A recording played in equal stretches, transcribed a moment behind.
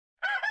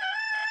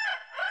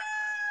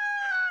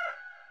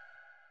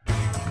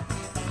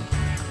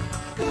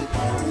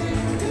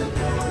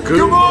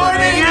Good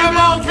morning,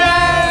 MLK!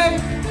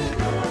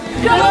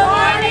 Good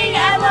morning,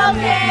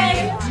 MLK!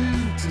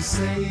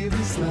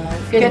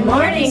 Good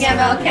morning,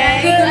 MLK!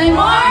 Good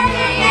morning,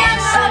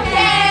 MLK!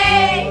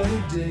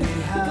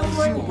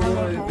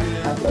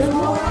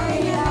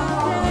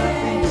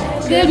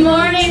 Good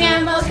morning,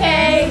 MLK!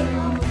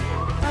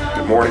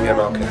 Good morning,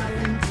 MLK.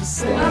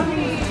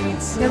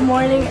 Good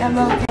morning,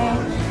 MLK.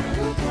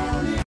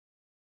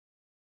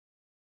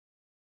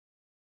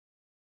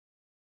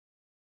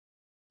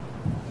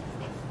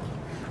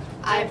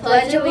 I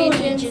pledge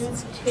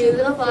allegiance to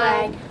the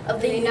flag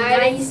of the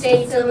United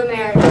States of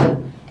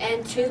America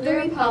and to the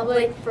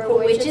republic for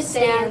which it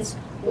stands,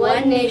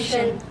 one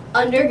nation,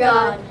 under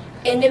God,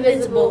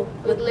 indivisible,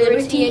 with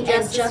liberty and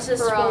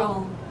justice for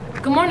all.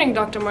 Good morning,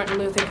 Dr. Martin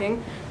Luther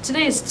King.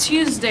 Today is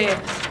Tuesday,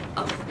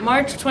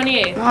 March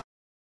 28th.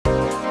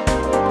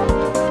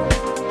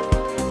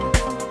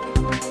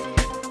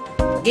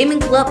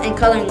 Gaming Club and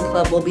Coloring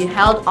Club will be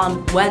held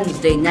on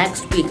Wednesday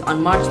next week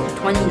on March the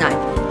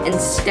 29th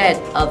instead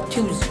of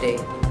Tuesday,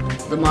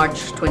 the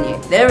March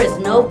 28th. There is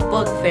no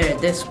book fair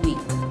this week.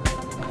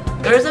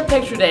 There is a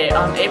picture day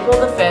on April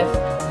the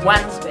 5th,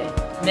 Wednesday.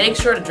 Make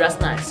sure to dress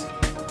nice.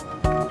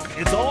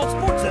 It's all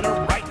Sports Center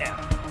right now.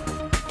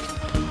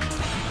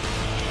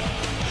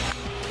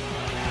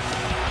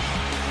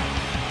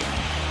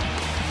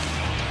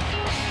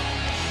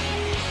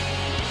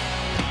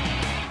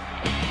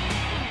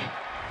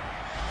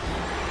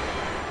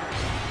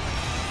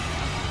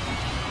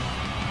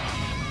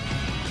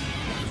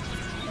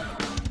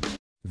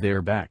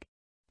 They're back.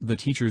 The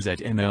teachers at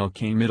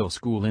MLK Middle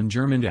School in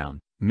Germantown,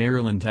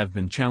 Maryland have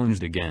been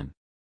challenged again.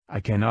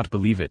 I cannot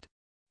believe it.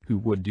 Who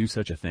would do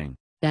such a thing?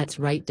 That's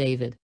right,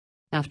 David.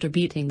 After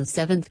beating the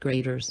 7th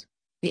graders,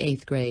 the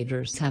 8th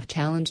graders have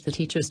challenged the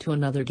teachers to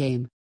another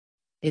game.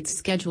 It's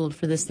scheduled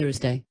for this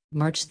Thursday,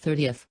 March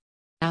 30th.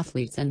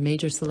 Athletes and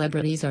major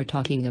celebrities are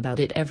talking about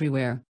it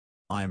everywhere.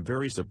 I'm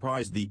very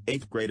surprised the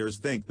 8th graders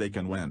think they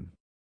can win.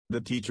 The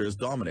teachers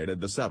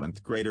dominated the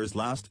 7th graders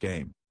last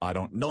game. I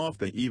don't know if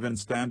they even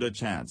stand a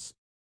chance.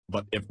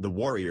 But if the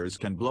Warriors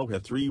can blow a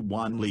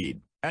 3-1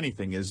 lead,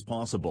 anything is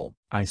possible.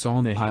 I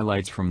saw the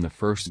highlights from the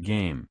first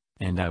game,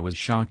 and I was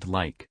shocked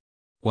like,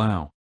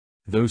 wow.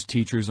 Those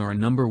teachers are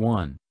number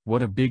one,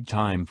 what a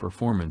big-time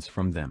performance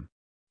from them.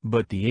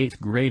 But the 8th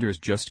graders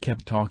just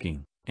kept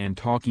talking, and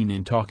talking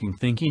and talking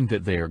thinking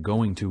that they are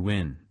going to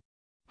win.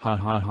 Ha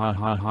ha ha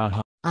ha ha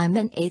ha. I'm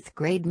in 8th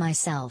grade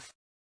myself.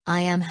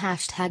 I am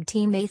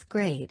 #team 8th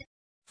grade.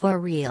 For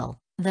real,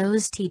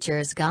 those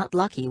teachers got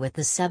lucky with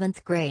the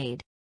 7th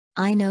grade.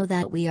 I know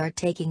that we are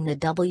taking the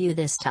W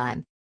this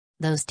time.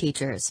 Those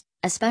teachers,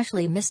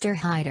 especially Mr.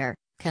 Hyder,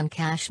 can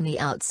cash me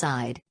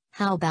outside.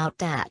 How about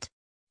that?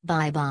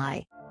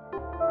 Bye-bye.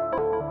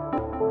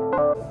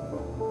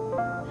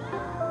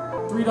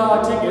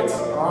 $3 tickets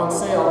are on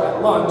sale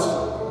at lunch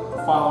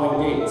the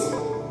following dates.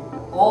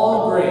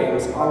 All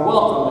grades are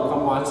welcome to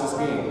come watch this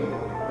game.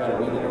 Better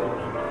be there.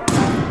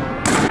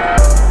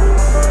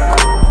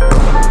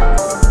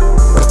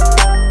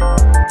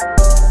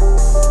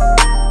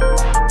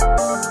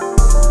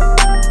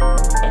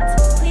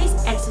 Please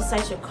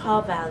exercise your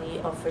core value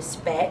of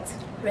respect,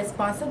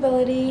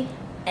 responsibility,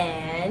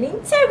 and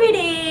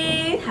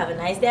integrity. Have a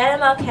nice day at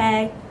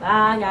MLK.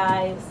 Bye,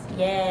 guys.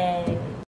 Yay.